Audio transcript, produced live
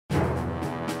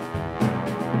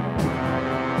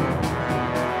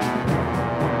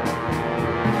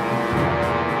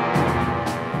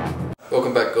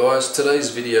guys,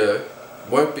 today's video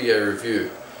won't be a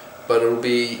review, but it'll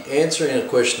be answering a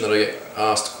question that I get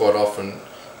asked quite often,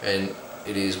 and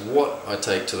it is what I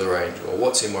take to the range, or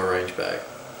what's in my range bag.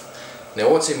 Now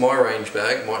what's in my range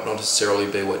bag might not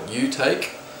necessarily be what you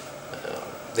take.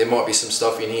 There might be some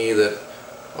stuff in here that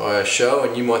I show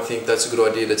and you might think that's a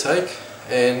good idea to take,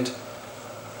 and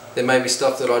there may be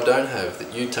stuff that I don't have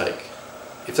that you take.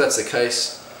 If that's the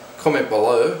case, comment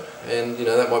below, and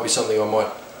that might be something I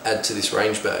might add to this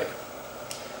range bag.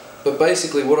 But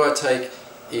basically what I take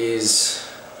is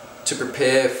to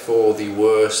prepare for the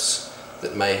worst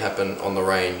that may happen on the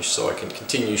range, so I can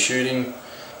continue shooting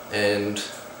and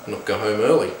not go home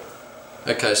early.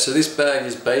 Okay, so this bag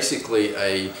is basically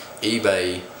a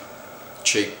eBay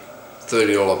cheap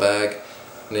 $30 bag.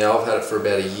 Now I've had it for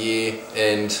about a year,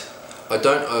 and I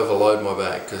don't overload my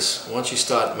bag, because once you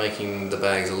start making the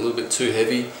bags a little bit too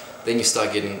heavy, then you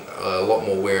start getting a lot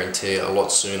more wear and tear a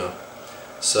lot sooner.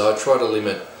 So I try to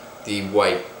limit the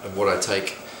weight of what I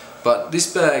take. But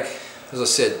this bag, as I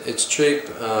said, it's cheap.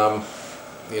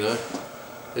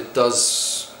 It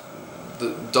does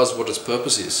what its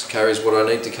purpose is, carries what I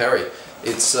need to carry.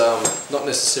 It's not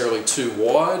necessarily too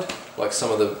wide like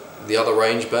some of the other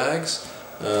range bags.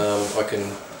 I can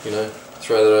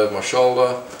throw that over my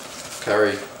shoulder,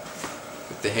 carry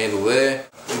with the handle there.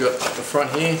 We've got the front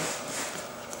here.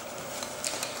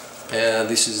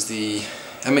 This is the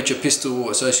Amateur Pistol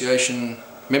Association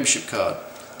membership card.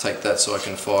 Take that so I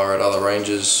can fire at other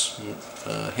ranges,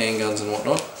 handguns and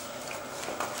whatnot.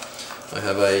 I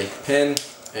have a pen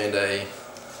and a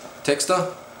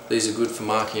texter. These are good for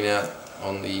marking out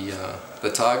on the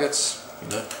targets,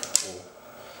 or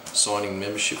signing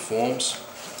membership forms.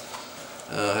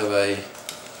 I have a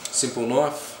simple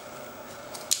knife.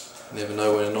 Never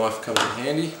know when a knife comes in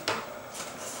handy.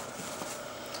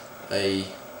 A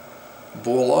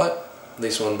bore light.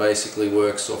 This one basically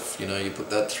works off, you put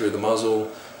that through the muzzle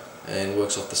and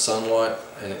works off the sunlight,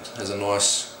 and it has a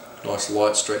nice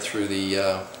light straight through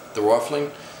the rifling.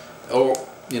 Or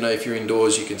if you're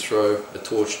indoors, you can throw a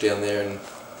torch down there and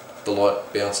the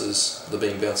light bounces, the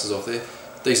beam bounces off there.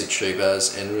 These are cheap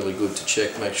as, and really good to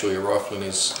check, make sure your rifling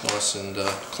is nice and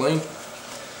clean.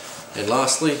 And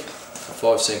lastly, a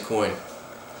 5-cent coin.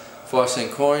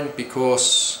 5-cent coin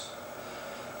because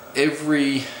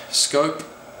every scope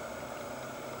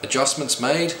adjustments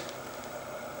made,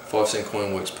 5-cent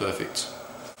coin works perfect.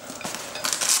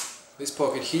 This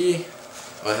pocket here,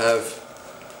 I have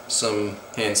some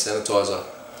hand sanitizer.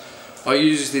 I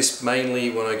use this mainly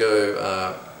when I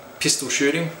go pistol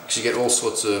shooting, because you get all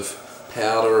sorts of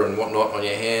powder and whatnot on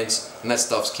your hands, and that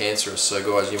stuff's cancerous. So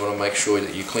guys, you want to make sure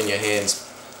that you clean your hands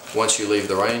once you leave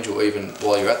the range, or even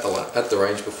while you're at the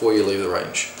range before you leave the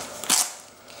range.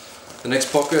 The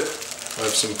next pocket, I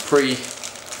have some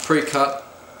pre-cut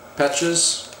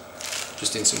patches,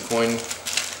 just in some coin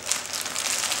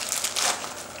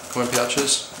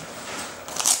pouches.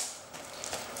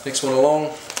 Next one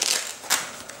along,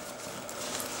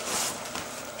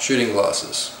 shooting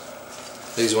glasses.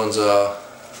 These ones are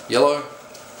yellow.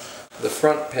 The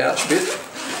front pouch bit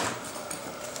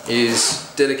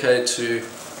is dedicated to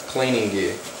cleaning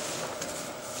gear.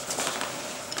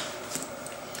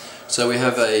 So we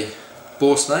have a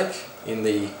bore snake in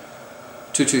the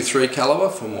 223 caliber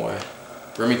for my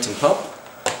Remington pump.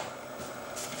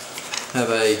 Have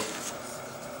a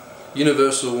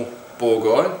universal bore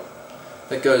guide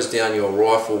that goes down your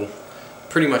rifle.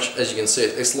 Pretty much, as you can see,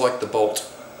 it's like the bolt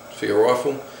for your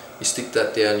rifle. You stick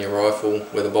that down your rifle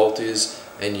where the bolt is,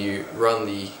 and you run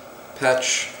the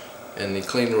patch and the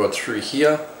clean rod through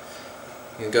here.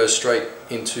 It goes straight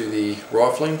into the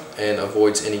rifling and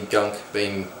avoids any gunk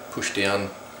being pushed down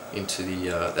into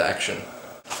the action.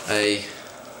 A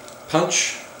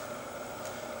punch.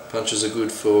 Punches are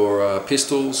good for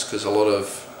pistols, because a lot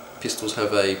of pistols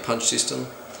have a punch system,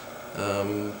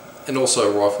 and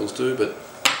also rifles do, but it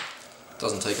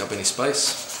doesn't take up any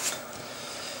space.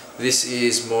 This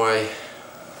is my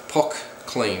POC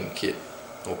Clean kit,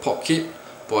 or POC kit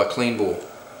by Clean Bore.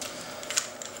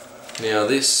 Now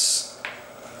this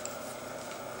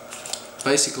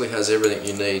basically has everything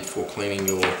you need for cleaning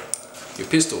your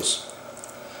pistols.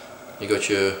 You got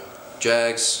your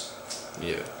jags,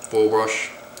 your ball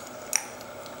brush,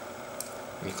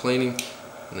 and your cleaning,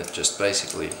 and it just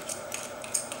basically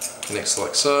connects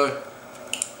like so,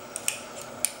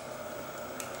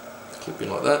 clip in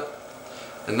like that,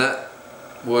 and that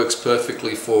works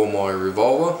perfectly for my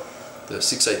revolver, the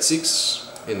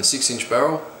 6.86 in the 6-inch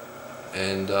barrel,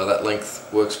 and that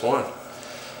length works fine.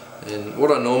 And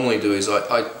what I normally do is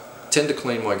I tend to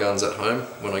clean my guns at home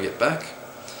when I get back,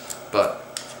 but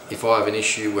if I have an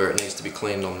issue where it needs to be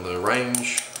cleaned on the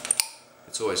range,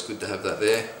 It's always good to have that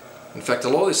there. In fact, a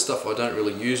lot of this stuff I don't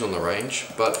really use on the range,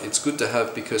 but it's good to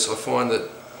have because I find that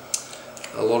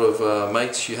a lot of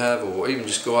mates you have, or even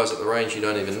just guys at the range you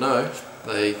don't even know,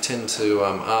 they tend to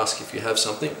ask if you have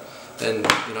something, and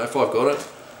you know, if I've got it,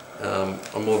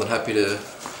 I'm more than happy to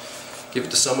give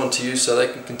it to someone to use so they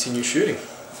can continue shooting.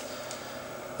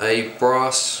 A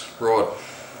brass rod.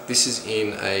 This is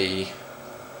in a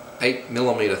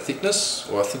 8mm thickness,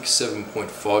 or I think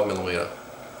 7.5mm.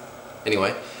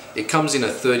 Anyway, it comes in a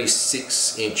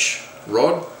 36-inch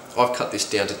rod. I've cut this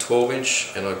down to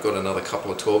 12-inch, and I've got another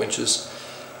couple of 12 inches.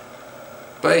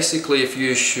 Basically, if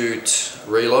you shoot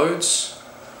reloads,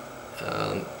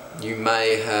 you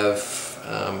may have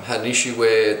had an issue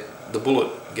where the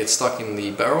bullet gets stuck in the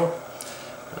barrel,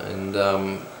 and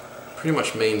pretty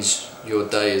much means your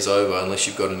day is over unless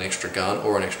you've got an extra gun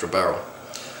or an extra barrel.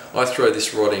 I throw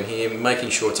this rod in here,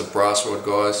 making sure it's a brass rod,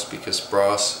 guys, because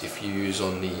brass, if you use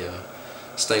on the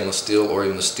stainless steel or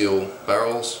even the steel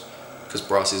barrels, because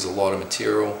brass is a lighter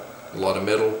material, a lighter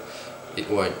metal, it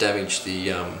won't damage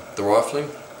the rifling.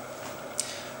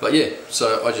 But yeah,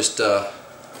 so I just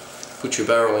put your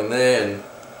barrel in there and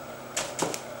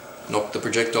knock the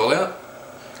projectile out,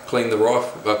 clean the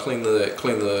rifle, clean the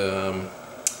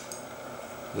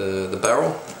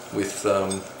barrel with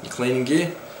your cleaning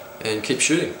gear, and keep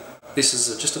shooting. This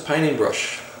is just a painting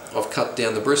brush. I've cut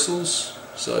down the bristles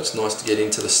so it's nice to get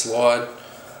into the slide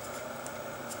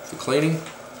for cleaning.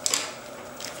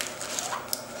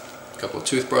 A couple of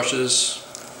toothbrushes,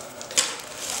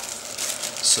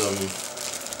 some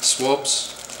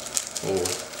swabs or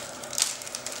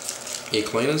ear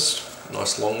cleaners,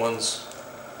 nice long ones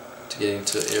to get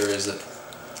into areas that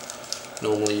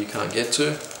normally you can't get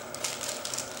to.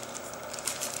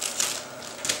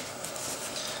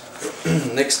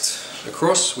 Next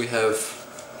across we have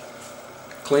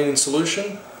cleaning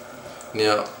solution.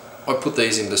 Now I put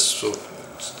these in this sort of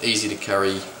easy to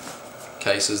carry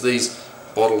cases. These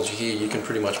bottles here you can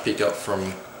pretty much pick up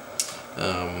from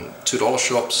 $2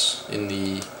 shops in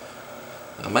the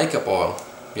makeup aisle,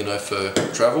 you know, for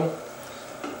travel.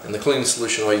 And the cleaning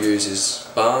solution I use is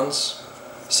Barnes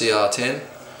CR10.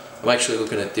 I'm actually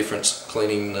looking at different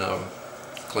cleaning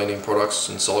products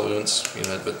and solvents, you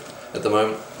know, but at the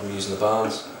moment I'm using the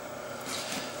Barnes.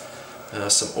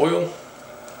 Some oil.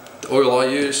 The oil I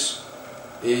use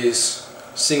is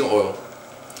Singer oil.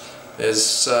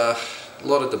 There's a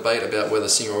lot of debate about whether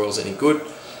Singer oil is any good.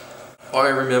 I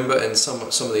remember, and some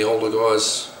of the older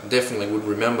guys definitely would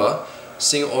remember,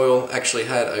 Singer oil actually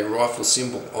had a rifle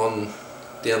symbol on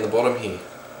down the bottom here,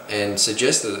 and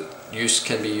suggested that use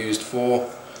can be used for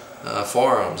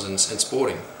firearms and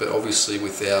sporting. But obviously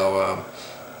with our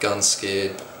gun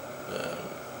scared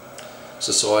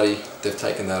society, they've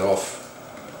taken that off.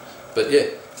 But yeah,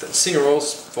 Singer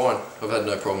oil's fine. I've had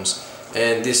no problems.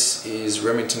 And this is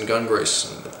Remington gun grease.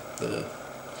 The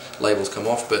labels come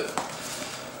off, but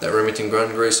that Remington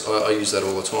gun grease, I use that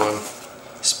all the time,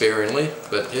 sparingly,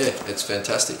 but yeah, it's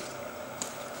fantastic.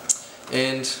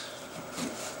 And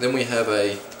then we have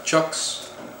a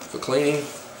Chucks for cleaning,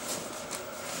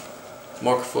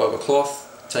 microfiber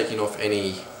cloth, taking off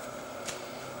any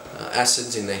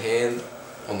acids in the hand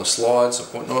on the slides or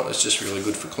whatnot. It's just really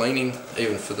good for cleaning,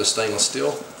 even for the stainless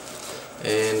steel.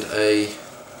 And a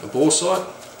bore sight,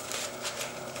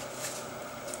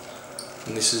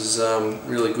 and this is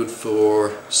really good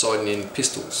for sighting in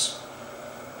pistols,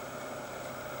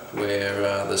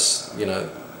 where this, you know,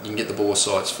 you can get the bore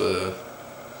sights for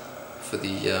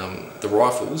the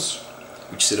rifles,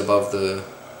 which sit above the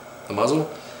muzzle,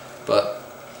 but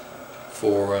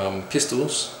for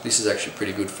pistols, this is actually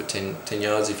pretty good for 10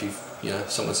 yards. If you know,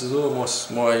 someone says, oh,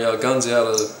 my gun's out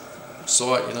of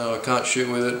sight, you know, I can't shoot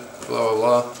with it, blah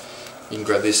blah blah, you can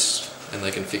grab this and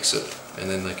they can fix it, and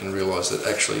then they can realise that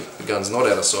actually the gun's not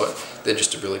out of sight, they're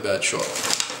just a really bad shot.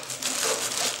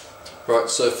 Right,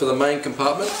 so for the main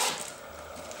compartment,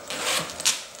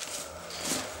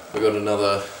 we've got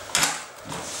another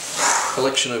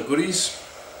collection of goodies.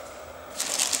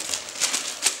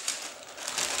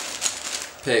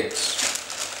 Pegs.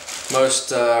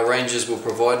 Most rangers will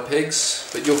provide pegs,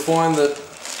 but you'll find that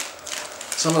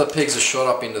some of the pegs are shot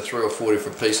up into 3 or 4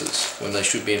 different pieces when they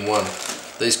should be in one.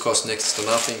 These cost next to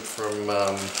nothing from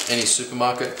any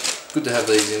supermarket. Good to have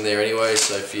these in there anyway,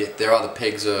 so if there are the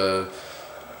pegs are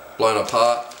blown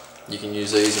apart, you can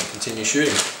use these and continue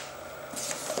shooting.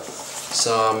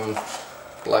 Some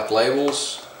black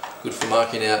labels, good for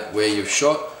marking out where you've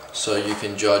shot, so you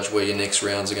can judge where your next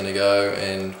rounds are going to go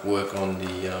and work on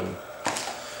the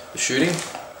shooting.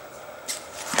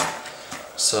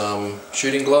 Some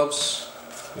shooting gloves,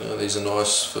 you know, these are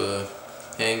nice for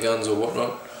handguns or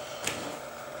whatnot.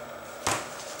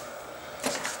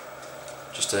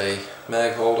 just a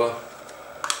mag holder.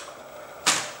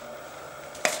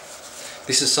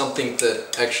 This is something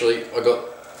that actually I got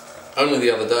only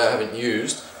the other day, I haven't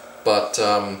used, but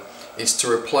it's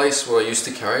to replace what I used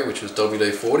to carry, which was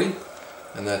WD-40,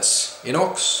 and that's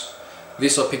Inox.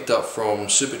 This I picked up from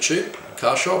Supercheap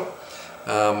Car Shop.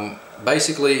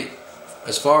 Basically,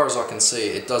 as far as I can see,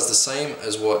 it does the same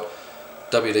as what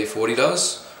WD-40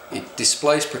 does. It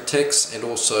displays, protects, and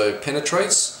also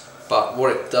penetrates, but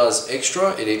what it does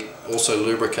extra, it also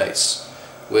lubricates,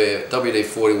 where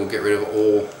WD-40 will get rid of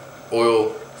all oil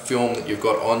film that you've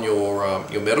got on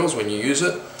your metals when you use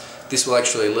it. This will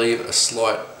actually leave a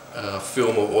slight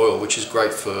film of oil, which is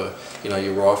great for, you know,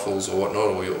 your rifles or whatnot,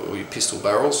 or your pistol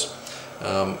barrels.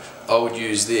 I would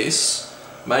use this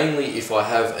mainly if I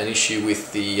have an issue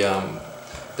with the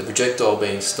projectile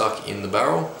being stuck in the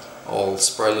barrel. I'll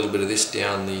spray a little bit of this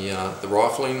down the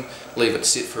rifling, leave it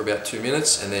sit for about 2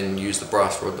 minutes, and then use the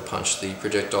brass rod to punch the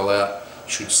projectile out.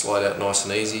 It should slide out nice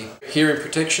and easy. Hearing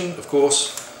protection, of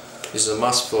course, this is a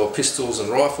must for pistols and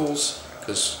rifles,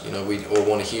 because, you know, we all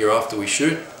want to hear after we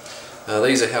shoot.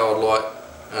 These are Howard Light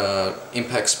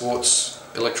Impact Sports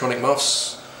electronic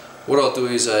muffs. What I'll do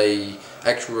is a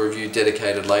actual review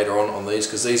dedicated later on these,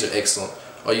 because these are excellent.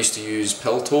 I used to use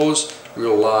Peltors,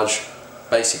 real large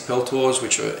basic Peltors,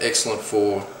 which are excellent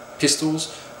for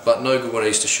pistols, but no good when I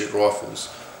used to shoot rifles.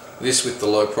 This, with the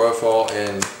low profile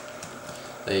and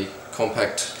a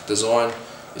compact design,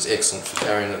 is excellent for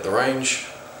carrying at the range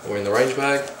or in the range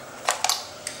bag.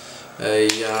 A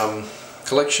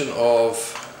collection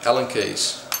of Allen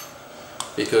keys,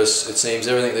 because it seems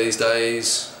everything these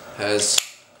days has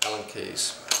Allen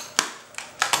keys.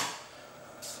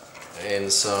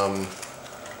 And some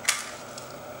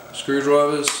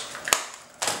screwdrivers.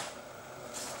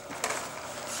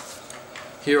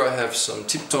 Here I have some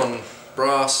Tipton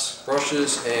brass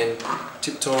brushes and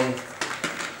Tipton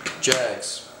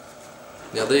jags.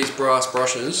 Now these brass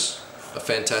brushes are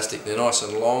fantastic. They're nice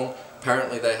and long.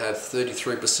 Apparently they have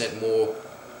 33% more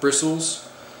bristles.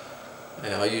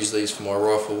 And I use these for my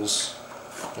rifles,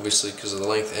 obviously because of the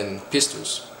length, and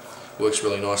pistols. Works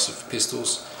really nicely for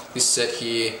pistols. This set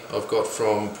here I've got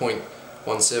from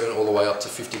 .17 all the way up to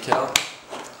 50 cal.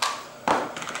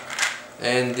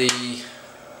 And the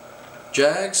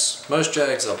jags, most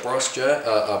jags are brass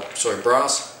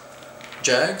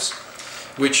jags,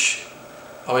 which,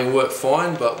 I mean, work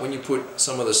fine, but when you put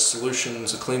some of the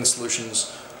solutions, the cleaning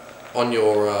solutions, on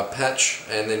your patch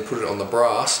and then put it on the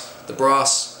brass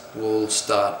will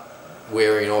start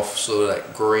wearing off sort of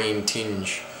that green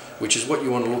tinge, which is what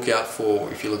you want to look out for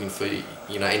if you're looking for,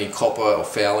 you know, any copper or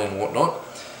fouling and whatnot.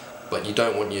 But you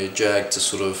don't want your jag to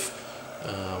sort of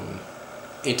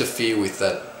interfere with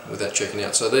that checking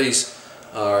out. So these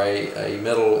are a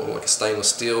metal, like a stainless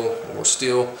steel or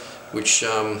steel, which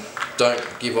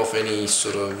don't give off any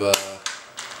sort of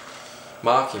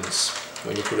markings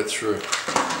when you put it through.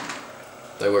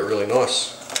 They work really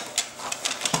nice.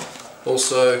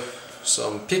 Also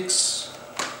some picks.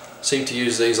 Seem to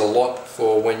use these a lot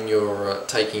for when you're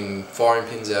taking firing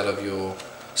pins out of your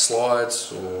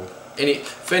slides, or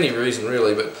for any reason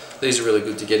really, but these are really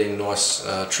good to get in nice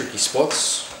tricky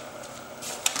spots.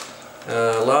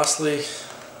 Lastly,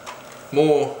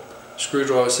 more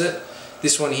screwdriver set.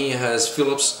 This one here has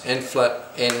Phillips end flat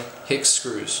and hex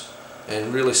screws,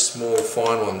 and really small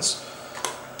fine ones,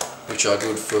 which are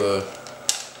good for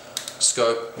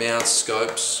scope mounts,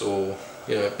 scopes, or,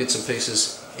 you know, bits and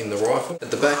pieces in the rifle.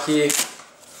 At the back here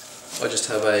I just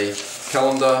have a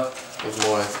calendar of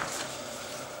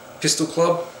my pistol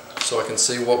club, so I can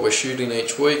see what we're shooting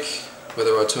each week,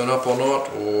 whether I turn up or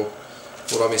not, or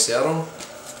what I miss out on.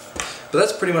 But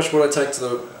that's pretty much what I take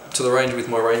to the range with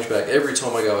my range bag every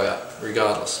time I go out,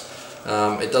 regardless.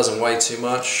 It doesn't weigh too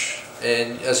much,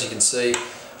 and as you can see,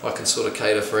 I can sort of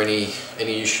cater for any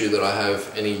issue that I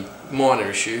have, any minor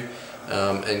issue,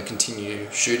 and continue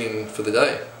shooting for the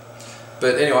day.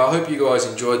 But anyway, I hope you guys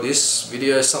enjoyed this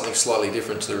video, something slightly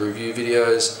different to the review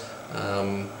videos.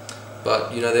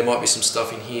 But, you know, there might be some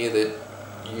stuff in here that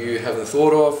you haven't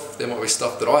thought of, there might be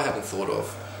stuff that I haven't thought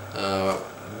of.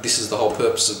 This is the whole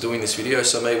purpose of doing this video,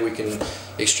 so maybe we can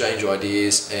exchange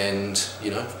ideas and,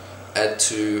 you know, add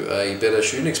to a better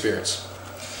shooting experience.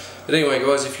 But anyway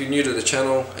guys, if you're new to the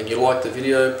channel and you like the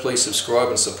video, please subscribe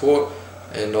and support,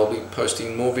 and I'll be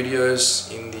posting more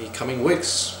videos in the coming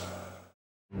weeks.